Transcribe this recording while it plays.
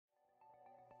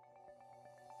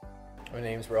My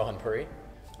name's Rohan Puri.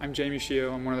 I'm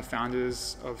Schiel. I'm one of the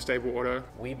founders of Stable Auto.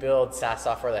 We build SaaS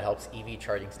software that helps EV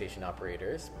charging station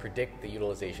operators predict the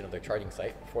utilization of their charging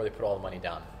site before they put all the money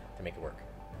down to make it work.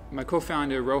 My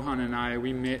co-founder Rohan and I,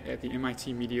 we met at the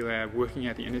MIT Media Lab working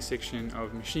at the intersection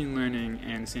of machine learning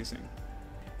and sensing.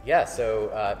 Yeah,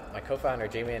 so my co-founder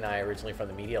Jamie and I are originally from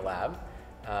the Media Lab.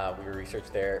 We were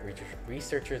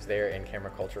researchers there in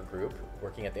camera culture group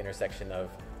working at the intersection of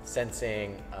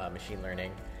sensing, machine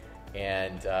learning,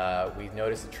 and we've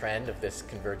noticed a trend of this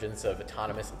convergence of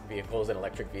autonomous vehicles and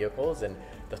electric vehicles and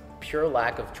the pure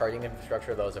lack of charging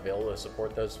infrastructure that was available to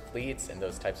support those fleets and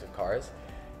those types of cars.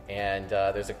 And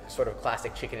there's a sort of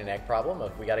classic chicken and egg problem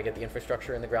of we got to get the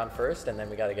infrastructure in the ground first, and then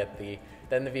we got to get the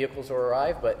vehicles will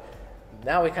arrive. But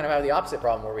now we kind of have the opposite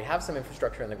problem where we have some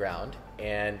infrastructure in the ground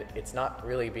and it's not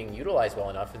really being utilized well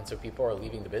enough, and so people are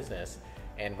leaving the business,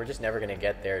 and we're just never going to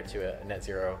get there to a net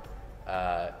zero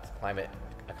climate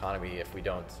economy if we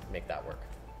don't make that work.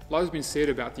 A lot has been said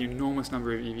about the enormous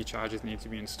number of EV chargers that need to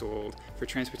be installed for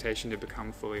transportation to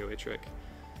become fully electric.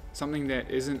 Something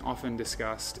that isn't often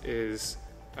discussed is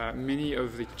many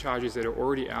of the chargers that are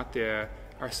already out there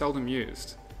are seldom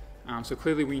used. So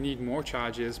clearly we need more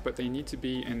chargers, but they need to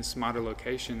be in smarter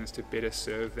locations to better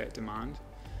serve that demand.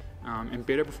 And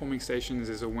better performing stations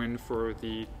is a win for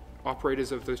the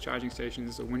operators of those charging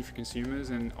stations, a win for consumers,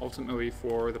 and ultimately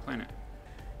for the planet.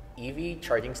 EV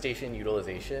charging station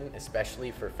utilization, especially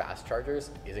for fast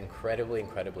chargers, is incredibly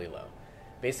low.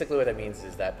 Basically what that means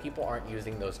is that people aren't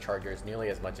using those chargers nearly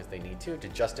as much as they need to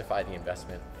justify the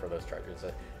investment for those chargers.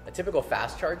 A typical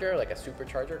fast charger, like a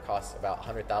supercharger, costs about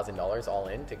 $100,000 all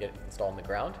in to get installed in the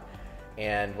ground.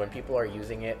 And when people are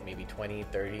using it maybe 20,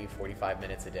 30, 45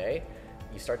 minutes a day,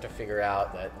 you start to figure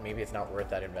out that maybe it's not worth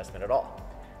that investment at all.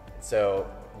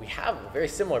 So we have a very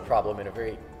similar problem in a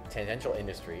very tangential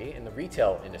industry, in the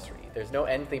retail industry. There's no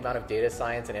end to the amount of data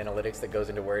science and analytics that goes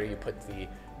into where you put the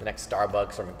next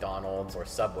Starbucks or McDonald's or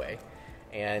Subway.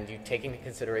 And you take into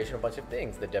consideration a bunch of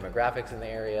things, the demographics in the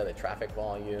area, the traffic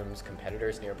volumes,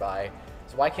 competitors nearby.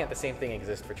 So why can't the same thing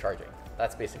exist for charging?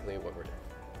 That's basically what we're doing.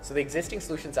 So the existing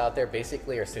solutions out there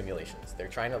basically are simulations. They're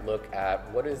trying to look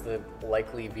at what is the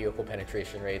likely vehicle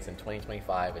penetration rates in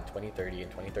 2025 and 2030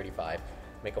 and 2035,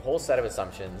 make a whole set of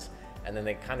assumptions, and then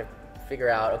they kind of figure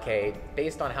out, okay,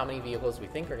 based on how many vehicles we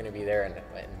think are going to be there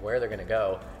and where they're going to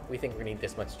go, we think we need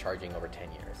this much charging over 10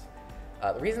 years.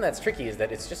 The reason that's tricky is that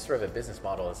it's just sort of a business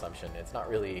model assumption. It's not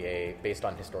really based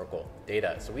on historical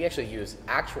data. So we actually use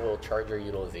actual charger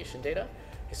utilization data,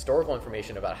 historical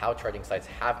information about how charging sites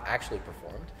have actually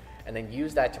performed, and then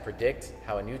use that to predict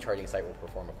how a new charging site will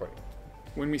perform accordingly.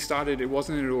 When we started, it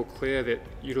wasn't at all clear that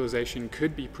utilization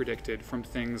could be predicted from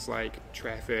things like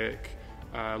traffic,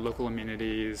 local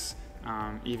amenities,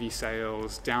 EV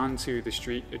sales, down to the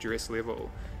street address level.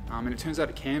 And it turns out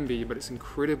it can be, but it's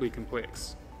incredibly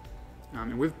complex.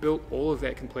 And we've built all of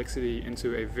that complexity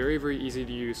into a very easy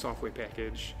to use software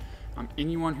package.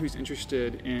 Anyone who's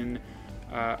interested in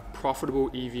profitable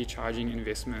EV charging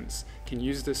investments can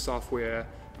use this software,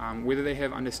 whether they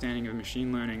have understanding of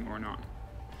machine learning or not.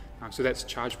 So that's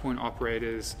charge point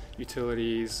operators,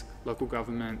 utilities, local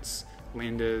governments,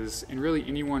 lenders, and really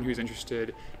anyone who's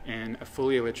interested in a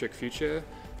fully electric future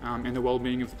and the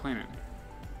well-being of the planet.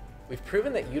 We've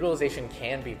proven that utilization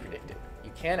can be predicted.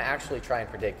 You can actually try and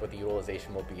predict what the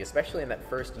utilization will be, especially in that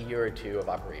first year or two of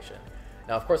operation.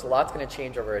 Now, of course, a lot's going to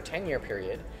change over a 10-year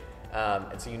period,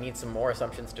 and so you need some more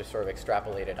assumptions to sort of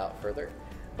extrapolate it out further.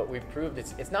 But we've proved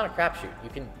it's not a crapshoot.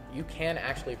 You can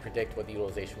actually predict what the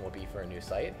utilization will be for a new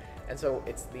site, and so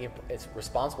it's a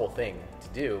responsible thing to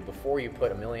do before you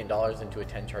put $1 million into a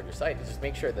 10-charger site, to just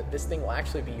make sure that this thing will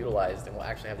actually be utilized and will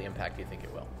actually have the impact you think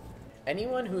it will.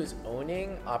 Anyone who's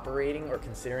owning, operating, or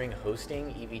considering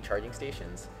hosting EV charging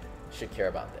stations should care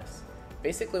about this.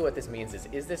 Basically what this means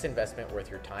is this investment worth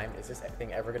your time? Is this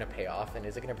thing ever going to pay off, and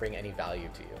is it going to bring any value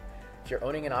to you? If you're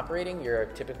owning and operating, you're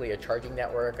typically a charging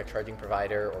network, a charging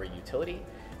provider, or a utility.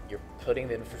 You're putting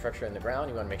the infrastructure in the ground,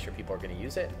 you want to make sure people are going to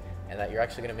use it, and that you're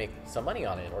actually going to make some money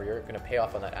on it, or you're going to pay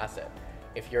off on that asset.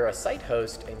 If you're a site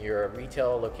host and you're a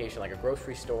retail location like a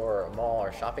grocery store or a mall or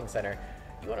a shopping center,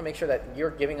 you want to make sure that you're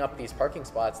giving up these parking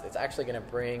spots that's actually going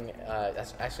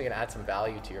to add some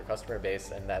value to your customer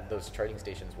base, and that those charging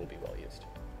stations will be well used.